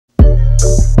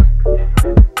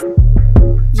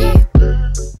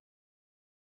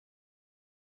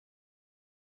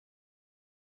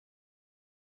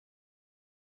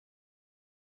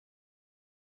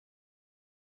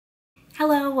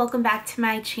Hello, welcome back to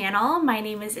my channel. My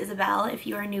name is Isabel if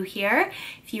you are new here.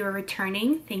 If you are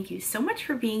returning, thank you so much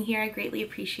for being here. I greatly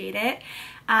appreciate it.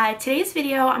 Today's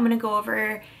video, I'm going to go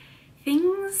over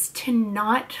things to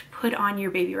not put on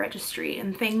your baby registry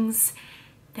and things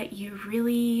that you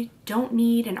really don't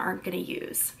need and aren't going to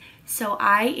use. So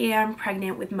I am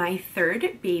pregnant with my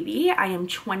third baby. I am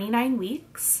 29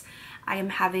 weeks. I am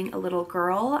having a little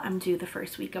girl. I'm due the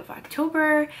first week of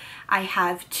October. I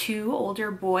have two older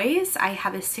boys. I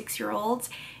have a 6-year-old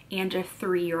and a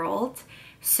 3-year-old.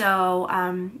 So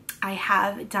I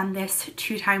have done this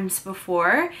 2 times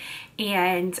before,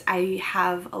 and I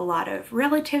have a lot of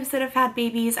relatives that have had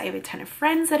babies. I have a ton of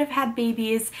friends that have had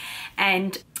babies,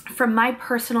 and from my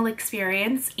personal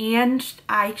experience, and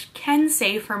I can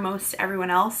say for most everyone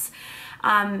else,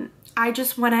 I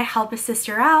just want to help a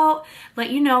sister out, let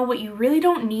you know what you really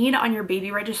don't need on your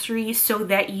baby registry so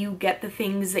that you get the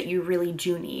things that you really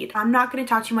do need. I'm not going to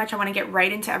talk too much. I want to get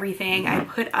right into everything. I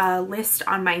put a list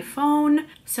on my phone.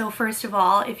 So first of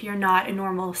all, if you're not a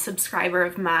normal subscriber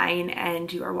of mine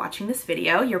and you are watching this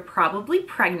video, you're probably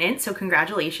pregnant, so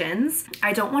congratulations.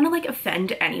 I don't want to like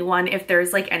offend anyone if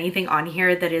there's like anything on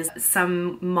here that is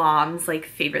some mom's like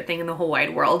favorite thing in the whole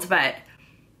wide world, but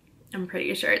I'm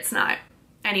pretty sure it's not.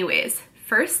 Anyways,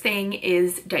 first thing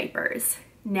is diapers.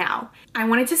 Now, I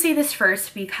wanted to say this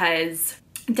first because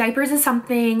diapers is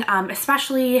something,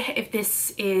 especially if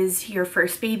this is your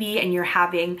first baby and you're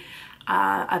having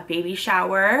a baby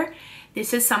shower,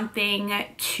 this is something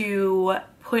to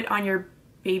put on your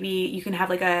baby. You can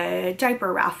have like a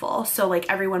diaper raffle. So like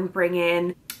everyone bring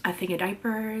in a thing of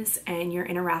diapers and you're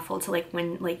in a raffle to like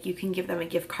win, like you can give them a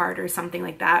gift card or something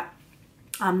like that.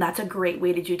 That's a great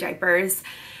way to do diapers.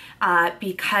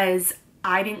 Because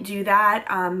I didn't do that.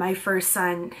 My first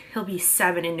son, he'll be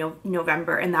 7 in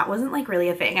November, and that wasn't like really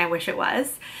a thing. I wish it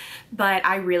was, but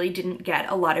I really didn't get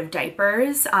a lot of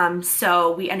diapers.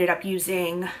 So we ended up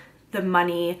using the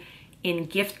money in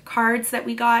gift cards that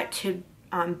we got to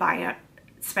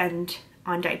spend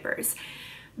on diapers.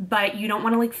 But you don't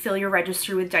want to like fill your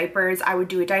registry with diapers. I would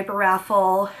do a diaper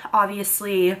raffle.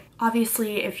 Obviously,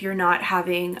 if you're not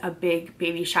having a big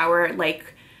baby shower,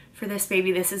 like for this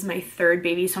baby, this is my 3rd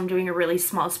baby, so I'm doing a really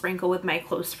small sprinkle with my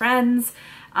close friends.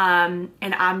 And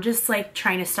I'm just like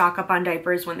trying to stock up on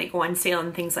diapers when they go on sale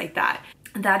and things like that.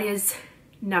 That is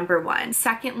number 1.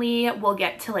 Secondly, we'll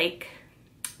get to like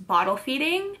bottle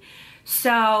feeding.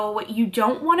 So you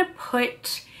don't want to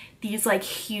put these like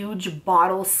huge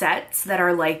bottle sets that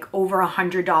are like over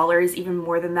 $100, even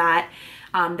more than that,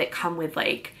 that come with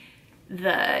like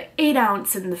the 8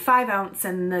 ounce and the 5 ounce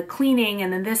and the cleaning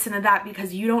and then this and that,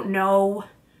 because you don't know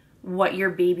what your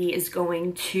baby is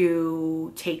going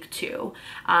to take to.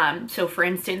 So for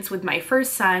instance, with my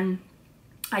first son,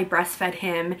 I breastfed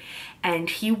him and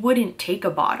he wouldn't take a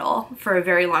bottle for a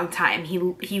very long time.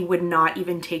 He would not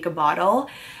even take a bottle.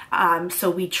 So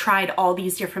we tried all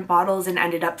these different bottles and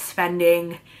ended up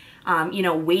spending, you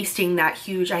know, wasting that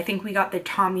huge, I think we got the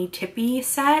Tommy Tippy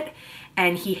set,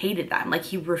 and he hated them. Like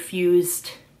he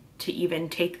refused to even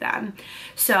take them.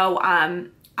 So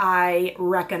I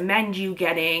recommend you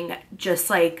getting just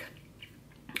like,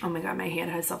 oh my God, my hand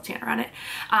has self-tanner on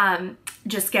it.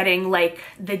 Just getting like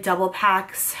the double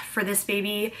packs for this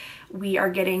baby. We are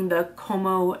getting the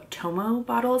Como Tomo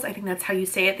bottles. I think that's how you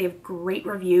say it. They have great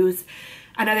reviews.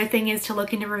 Another thing is to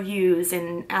look into reviews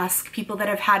and ask people that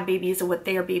have had babies and what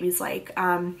their baby's like.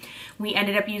 We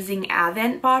ended up using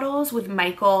Avent bottles with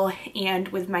Michael and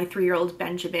with my 3-year-old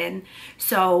Benjamin.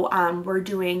 So we're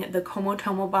doing the Como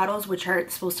Tomo bottles, which are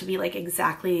supposed to be like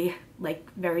exactly like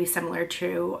very similar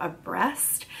to a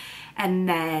breast. And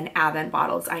then Avent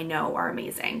bottles I know are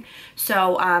amazing.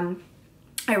 So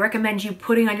I recommend you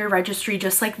putting on your registry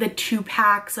just like the 2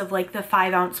 packs of like the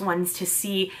 5 ounce ones to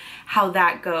see how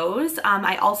that goes.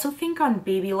 I also think on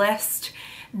Babylist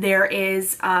there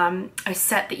is a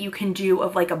set that you can do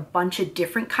of like a bunch of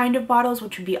different kind of bottles,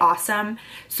 which would be awesome.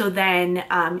 So then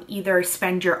either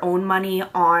spend your own money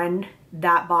on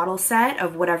that bottle set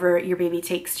of whatever your baby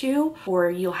takes to,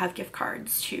 or you'll have gift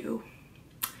cards to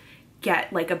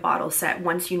get like a bottle set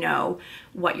once you know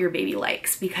what your baby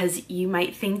likes, because you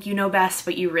might think you know best,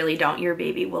 but you really don't. Your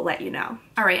baby will let you know.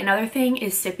 All right, another thing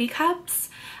is sippy cups.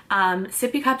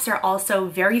 Sippy cups are also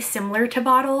very similar to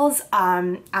bottles.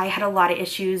 I had a lot of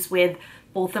issues with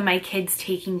both of my kids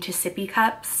taking to sippy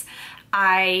cups.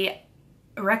 I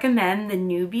recommend the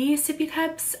newbie sippy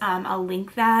cups. I'll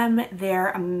link them. They're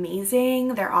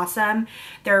amazing. They're awesome.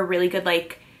 They're a really good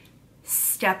like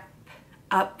step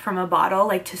up from a bottle,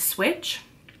 like to switch.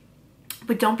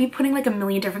 But don't be putting like a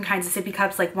million different kinds of sippy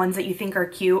cups, like ones that you think are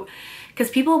cute, because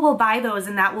people will buy those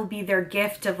and that will be their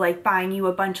gift of like buying you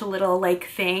a bunch of little like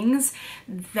things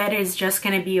that is just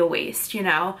going to be a waste, you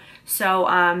know? So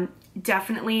I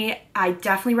definitely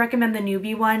recommend the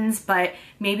newbie ones, but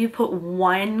maybe put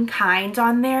one kind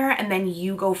on there and then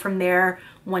you go from there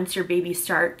once your baby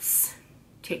starts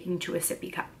taking to a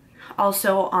sippy cup.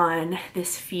 Also on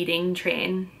this feeding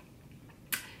train,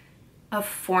 a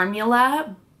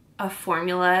formula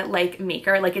like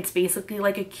maker, like it's basically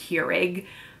like a Keurig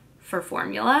for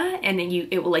formula, and then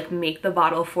it will like make the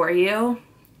bottle for you.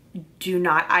 Do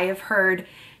not, I have heard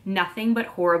nothing but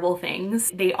horrible things.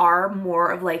 They are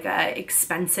more of like a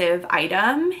expensive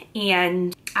item,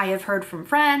 and I have heard from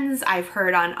friends, I've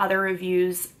heard on other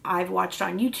reviews I've watched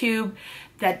on YouTube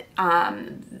that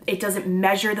it doesn't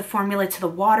measure the formula to the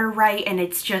water right, and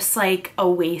it's just like a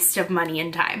waste of money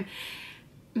and time.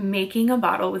 Making a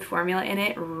bottle with formula in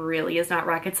it really is not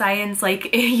rocket science.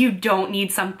 Like, you don't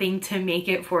need something to make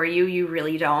it for you. You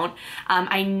really don't.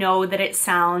 I know that it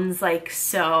sounds like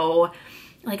so,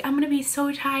 like, I'm gonna be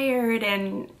so tired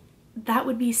and that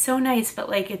would be so nice, but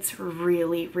like it's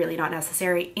really, really not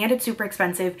necessary, and it's super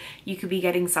expensive. You could be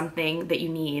getting something that you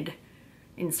need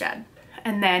instead.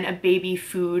 And then a baby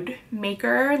food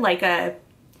maker, like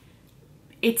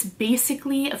it's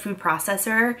basically a food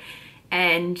processor,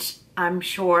 and I'm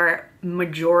sure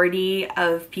majority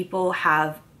of people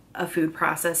have a food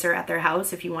processor at their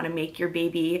house. If you want to make your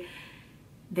baby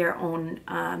their own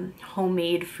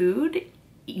homemade food,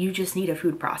 you just need a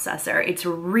food processor. It's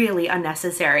really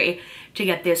unnecessary to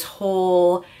get this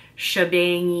whole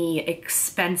shebangy,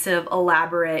 expensive,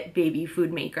 elaborate baby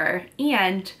food maker.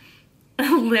 And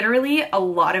literally a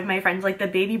lot of my friends, like the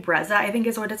Baby Brezza, I think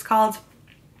is what it's called,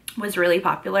 was really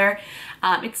popular.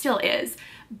 It still is,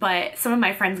 but some of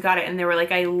my friends got it and they were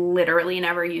like, I literally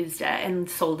never used it, and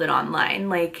sold it online.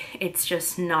 Like, it's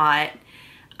just not,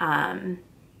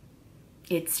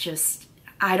 it's just,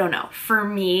 I don't know. For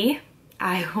me,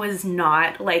 I was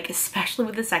not like, especially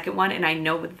with the second one, and I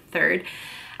know with the third,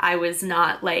 I was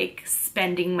not like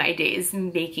spending my days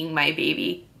making my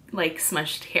baby like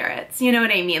smushed carrots. You know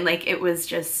what I mean? Like, it was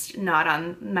just not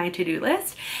on my to-do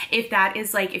list. If that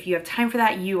is like, if you have time for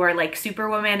that, you are like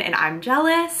superwoman, and I'm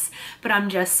jealous, but I'm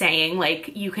just saying,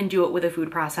 like, you can do it with a food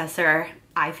processor.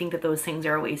 I think that those things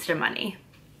are a waste of money.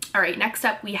 All right, next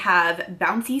up we have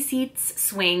bouncy seats,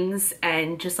 swings,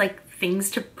 and just like things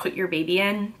to put your baby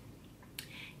in.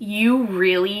 You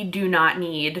really do not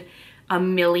need a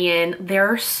million. There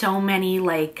are so many,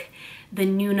 like the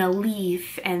Nuna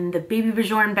Leaf and the Baby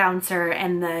Bjorn Bouncer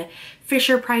and the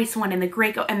Fisher Price one and the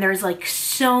Graco, and there's like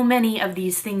so many of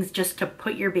these things just to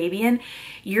put your baby in.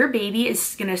 Your baby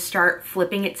is gonna start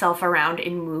flipping itself around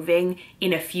and moving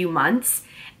in a few months,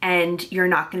 and you're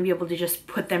not gonna be able to just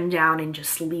put them down and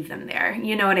just leave them there.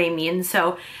 You know what I mean?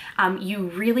 So you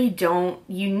really don't,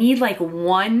 you need like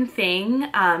one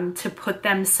thing to put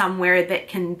them somewhere that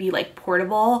can be like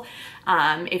portable.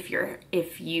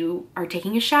 If you are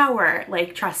taking a shower,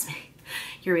 like, trust me,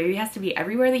 your baby has to be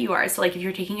everywhere that you are. So like, if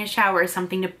you're taking a shower,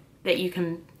 something that you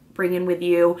can bring in with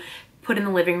you, put in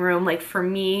the living room. Like, for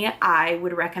me, I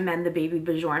would recommend the Baby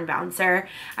Bjorn Bouncer.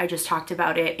 I just talked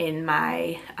about it in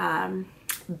my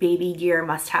baby gear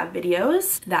must-have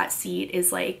videos. That seat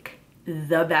is like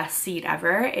the best seat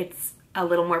ever. It's a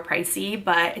little more pricey,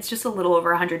 but it's just a little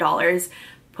over $100.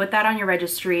 Put that on your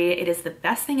registry. It is the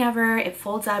best thing ever. It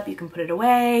folds up, you can put it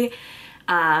away.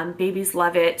 Babies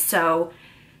love it. So,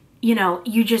 you know,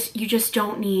 you just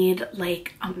don't need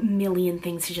like a million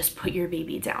things to just put your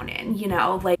baby down in, you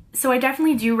know, like, so I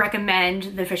definitely do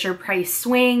recommend the Fisher Price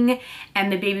swing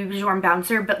and the Baby Bjorn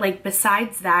Bouncer, but like,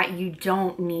 besides that, you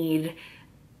don't need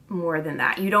more than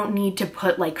that. You don't need to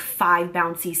put like 5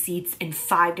 bouncy seats and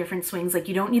 5 different swings. Like,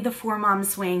 you don't need the 4-mom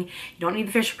swing, you don't need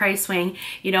the Fisher Price swing,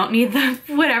 you don't need the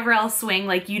whatever else swing.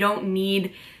 Like, you don't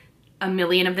need a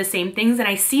million of the same things. And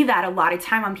I see that a lot of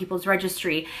time on people's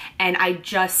registry, and I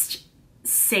just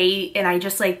say, and I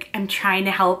just like, I'm trying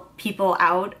to help people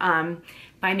out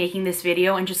by making this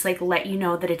video and just like let you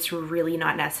know that it's really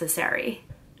not necessary.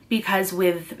 Because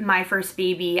with my first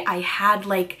baby, I had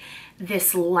like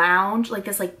this lounge, like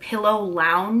this like pillow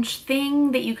lounge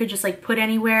thing that you could just like put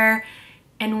anywhere,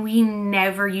 and we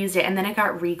never used it. And then it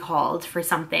got recalled for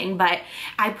something, but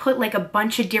I put like a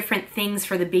bunch of different things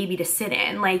for the baby to sit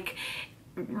in. Like,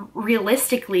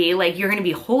 realistically, like, you're gonna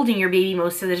be holding your baby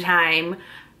most of the time,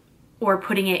 or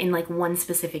putting it in like one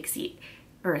specific seat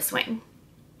or a swing.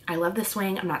 I love the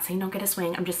swing. I'm not saying don't get a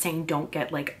swing. I'm just saying don't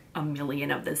get like a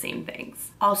million of the same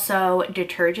things. Also,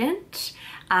 detergent.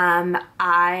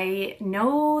 I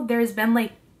know there's been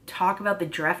like talk about the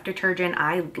Dreft detergent.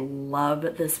 I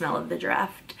love the smell of the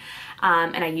Dreft.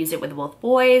 and I use it with both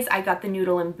boys. I got the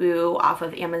Noodle and Boo off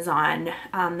of Amazon that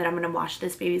I'm gonna wash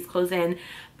this baby's clothes in,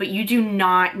 but you do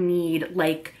not need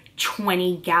like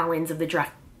 20 gallons of the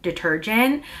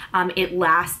detergent. It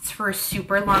lasts for a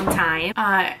super long time.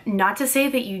 Not to say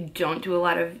that you don't do a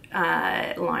lot of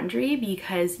laundry,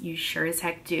 because you sure as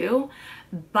heck do,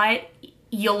 but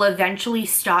you'll eventually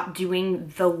stop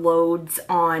doing the loads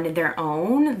on their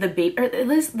own.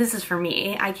 This is for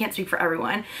me, I can't speak for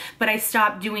everyone, but I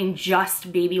stopped doing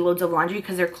just baby loads of laundry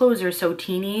because their clothes are so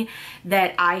teeny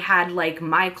that I had like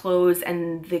my clothes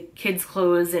and the kids'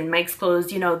 clothes and Mike's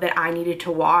clothes, you know, that I needed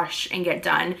to wash and get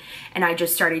done. And I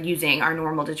just started using our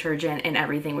normal detergent and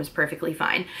everything was perfectly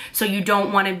fine. So you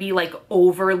don't want to be like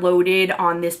overloaded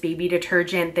on this baby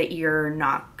detergent that you're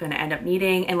not gonna end up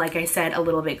needing. And like I said, a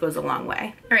little bit goes a long way.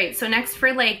 All right, so next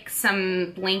for like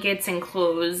some blankets and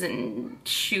clothes and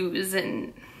shoes,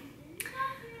 and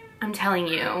I'm telling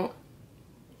you,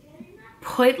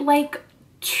 put like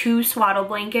 2 swaddle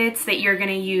blankets that you're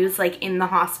gonna use like in the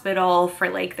hospital for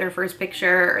like their first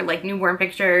picture or like newborn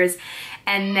pictures,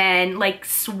 and then like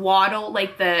swaddle,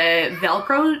 like the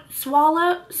Velcro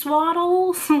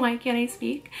swaddles, why can't I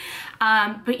speak?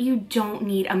 But you don't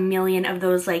need a million of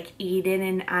those like Aiden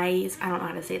and I's, I don't know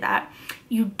how to say that.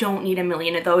 You don't need a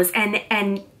million of those,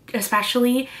 and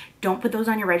especially don't put those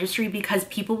on your registry because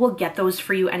people will get those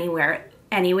for you anywhere.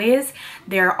 Anyways,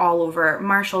 they're all over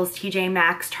Marshall's, TJ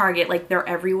Maxx, Target, like they're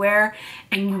everywhere,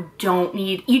 and you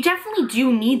definitely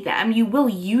do need them. You will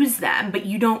use them, but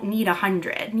you don't need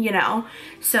 100, you know?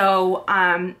 So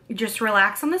just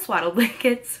relax on the swaddle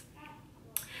blankets.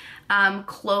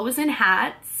 Clothes and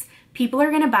hats. People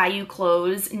are gonna buy you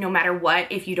clothes no matter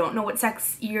what. If you don't know what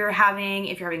sex you're having,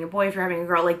 if you're having a boy, if you're having a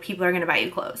girl, like people are gonna buy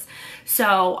you clothes.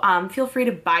 So feel free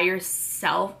to buy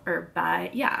yourself, or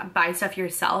buy stuff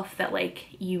yourself that like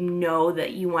you know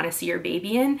that you wanna see your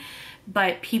baby in,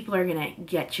 but people are gonna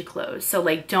get you clothes. So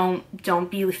like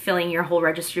don't be filling your whole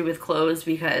registry with clothes,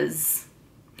 because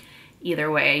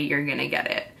either way you're gonna get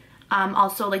it.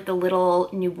 Also like the little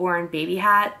newborn baby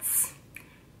hats,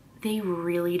 they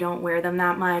really don't wear them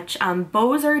that much.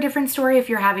 Bows are a different story. If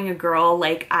you're having a girl,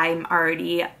 like I'm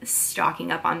already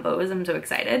stocking up on bows. I'm so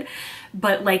excited.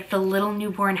 But like the little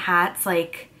newborn hats,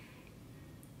 like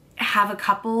have a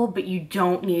couple, but you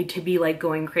don't need to be like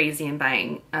going crazy and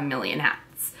buying a million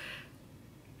hats.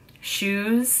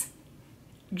 Shoes,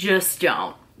 just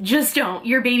don't. Just don't.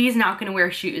 Your baby's not gonna wear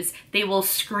shoes. They will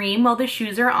scream while the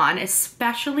shoes are on,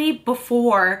 especially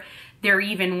before they're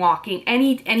even walking.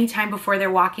 Anytime before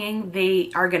they're walking, they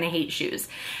are gonna hate shoes.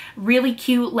 Really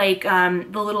cute, like the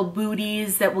little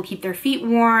booties that will keep their feet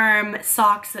warm,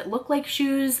 socks that look like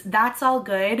shoes, that's all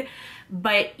good,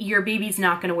 but your baby's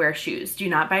not gonna wear shoes. Do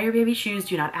not buy your baby shoes,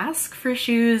 do not ask for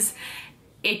shoes.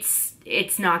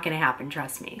 It's not gonna happen,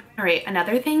 trust me. All right,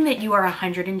 another thing that you are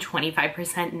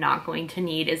 125% not going to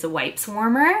need is a wipes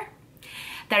warmer.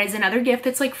 That is another gift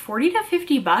that's like 40 to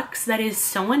 50 bucks. That is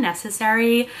so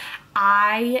unnecessary.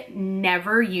 I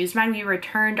never used mine. We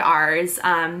returned ours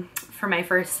for my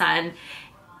first son,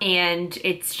 and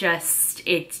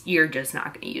you're just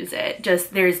not gonna use it.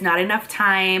 There's not enough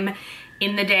time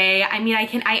in the day. I mean,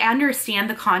 I understand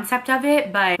the concept of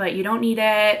it, but you don't need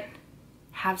it.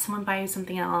 Have someone buy you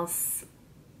something else.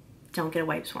 Don't get a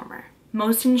wipes warmer.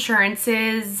 Most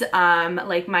insurances,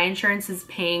 like my insurance is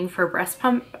paying for breast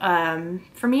pump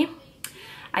for me.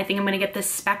 I think I'm gonna get the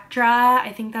Spectra,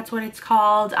 I think that's what it's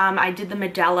called. I did the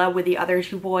Medela with the other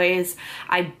 2 boys.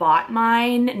 I bought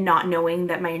mine not knowing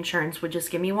that my insurance would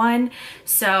just give me one.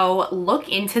 So look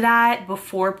into that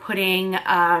before putting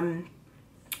a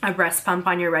breast pump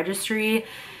on your registry.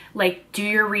 Like do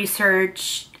your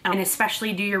research, and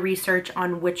especially do your research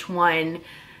on which one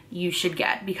you should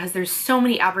get, because there's so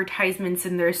many advertisements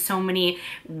and there's so many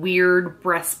weird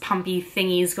breast pumpy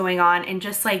thingies going on, and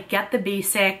just like get the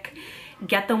basic,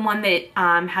 get the one that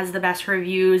has the best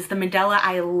reviews. The Medela,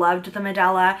 I loved the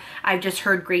Medela. I've just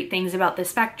heard great things about the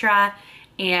Spectra,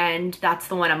 and that's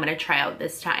the one I'm gonna try out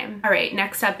this time. All right,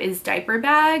 next up is diaper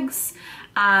bags.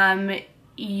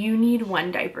 You need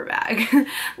 1 diaper bag.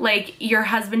 Like your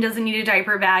husband doesn't need a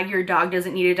diaper bag, your dog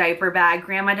doesn't need a diaper bag,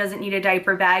 grandma doesn't need a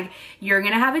diaper bag. You're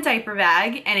gonna have a diaper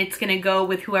bag and it's gonna go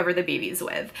with whoever the baby's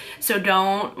with. So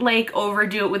don't like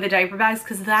overdo it with the diaper bags,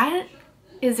 because that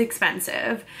is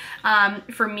expensive.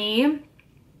 For me,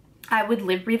 I would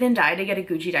live, breathe, and die to get a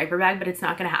Gucci diaper bag, but it's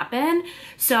not gonna happen.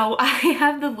 So I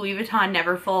have the Louis Vuitton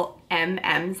Neverfull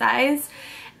MM size,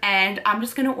 and I'm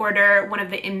just gonna order one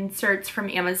of the inserts from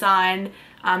Amazon,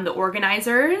 the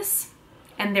organizers,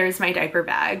 and there's my diaper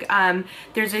bag.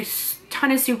 There's a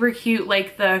ton of super cute,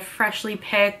 like the freshly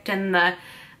picked and the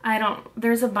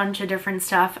there's a bunch of different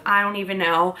stuff. I don't even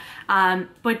know.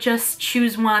 But just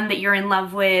choose one that you're in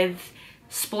love with.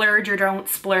 Splurge or don't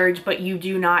splurge, but you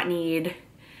do not need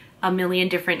a million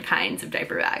different kinds of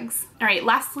diaper bags. All right,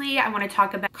 lastly, I want to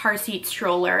talk about car seat,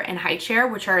 stroller, and high chair,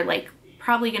 which are like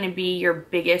probably going to be your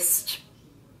biggest,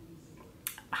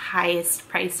 highest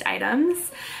priced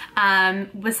items,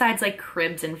 besides like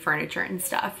cribs and furniture and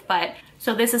stuff. But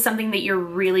so this is something that you're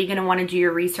really going to want to do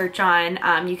your research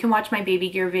on. You can watch my baby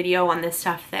gear video on this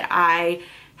stuff that I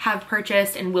have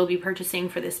purchased and will be purchasing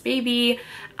for this baby.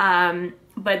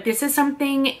 But this is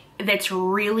something that's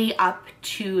really up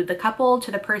to the couple,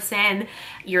 to the person,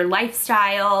 your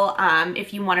lifestyle.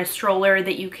 If you want a stroller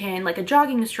that you can, like a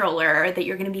jogging stroller that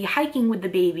you're gonna be hiking with the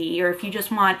baby, or if you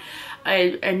just want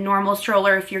a normal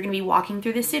stroller if you're gonna be walking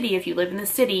through the city, if you live in the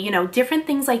city, you know, different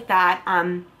things like that.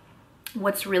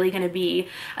 What's really going to be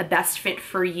a best fit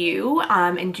for you,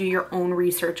 and do your own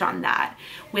research on that.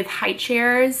 With high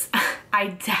chairs, I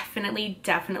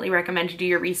definitely recommend to do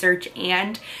your research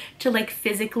and to like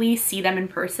physically see them in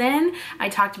person. I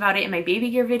talked about it in my baby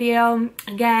gear video.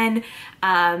 Again,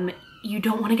 you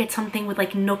don't want to get something with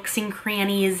like nooks and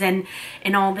crannies and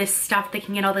all this stuff that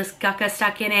can get all this gucka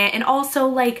stuck in it. And also,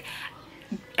 like,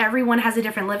 everyone has a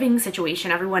different living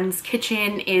situation. Everyone's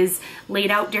kitchen is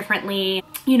laid out differently,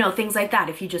 you know, things like that.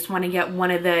 If you just want to get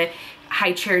one of the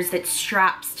high chairs that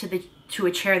straps to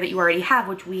a chair that you already have,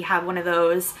 which we have one of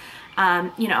those,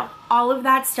 you know, all of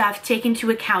that stuff, take into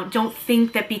account. Don't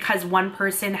think that because one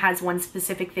person has one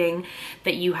specific thing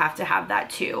that you have to have that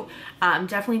too.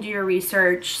 Definitely do your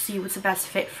research, see what's the best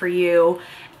fit for you.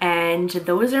 And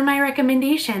those are my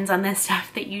recommendations on this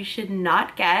stuff that you should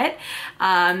not get.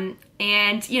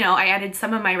 And, you know, I added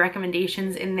some of my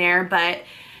recommendations in there, but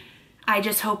I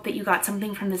just hope that you got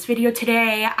something from this video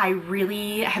today. I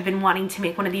really have been wanting to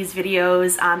make one of these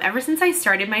videos ever since I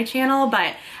started my channel,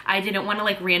 but I didn't want to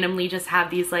like randomly just have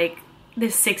these like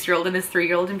this 6-year-old and this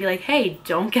 3-year-old and be like, hey,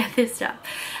 don't get this stuff.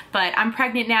 But I'm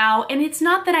pregnant now, and it's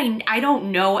not that I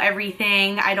don't know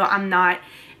everything. I'm not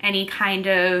any kind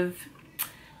of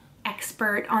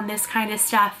expert on this kind of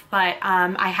stuff, but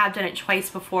I have done it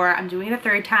twice before. I'm doing it a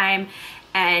third time,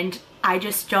 and I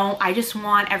just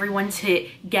want everyone to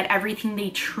get everything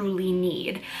they truly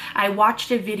need. I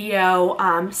watched a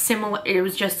video similar, it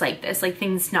was just like this, like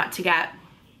things not to get,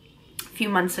 a few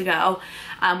months ago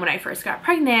when I first got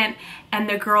pregnant, and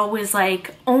the girl was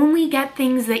like, only get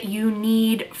things that you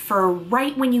need for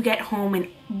right when you get home and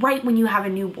right when you have a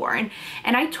newborn.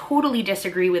 And I totally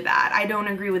disagree with that. I don't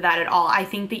agree with that at all. I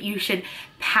think that you should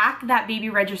pack that baby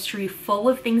registry full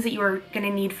of things that you are gonna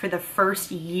need for the first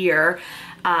year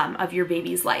of your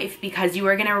baby's life, because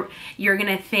you're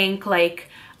gonna think like,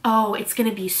 oh, it's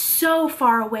gonna be so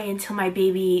far away until my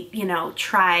baby, you know,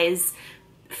 tries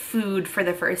food for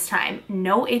the first time.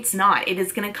 No, it's not. It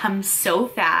is gonna come so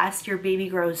fast. Your baby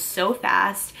grows so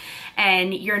fast,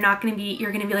 and you're gonna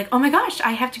be like, oh my gosh,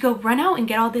 I have to go run out and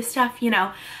get all this stuff, you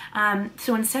know.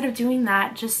 So instead of doing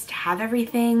that, just have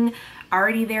everything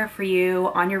already there for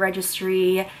you on your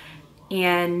registry.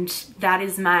 And that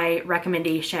is my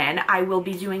recommendation. I will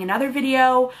be doing another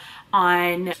video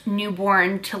on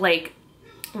newborn to like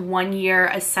 1 year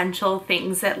essential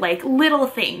things, that like little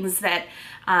things that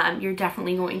you're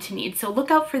definitely going to need. So look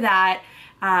out for that.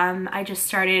 I just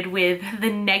started with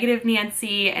the negative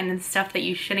Nancy and stuff that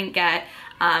you shouldn't get,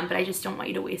 but I just don't want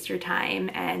you to waste your time,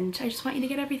 and I just want you to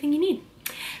get everything you need.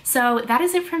 So that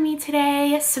is it for me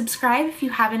today. Subscribe if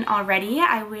you haven't already.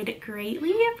 I would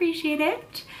greatly appreciate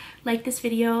it. Like this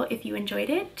video if you enjoyed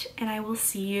it, and I will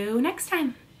see you next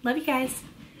time. Love you guys.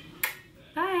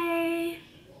 Bye.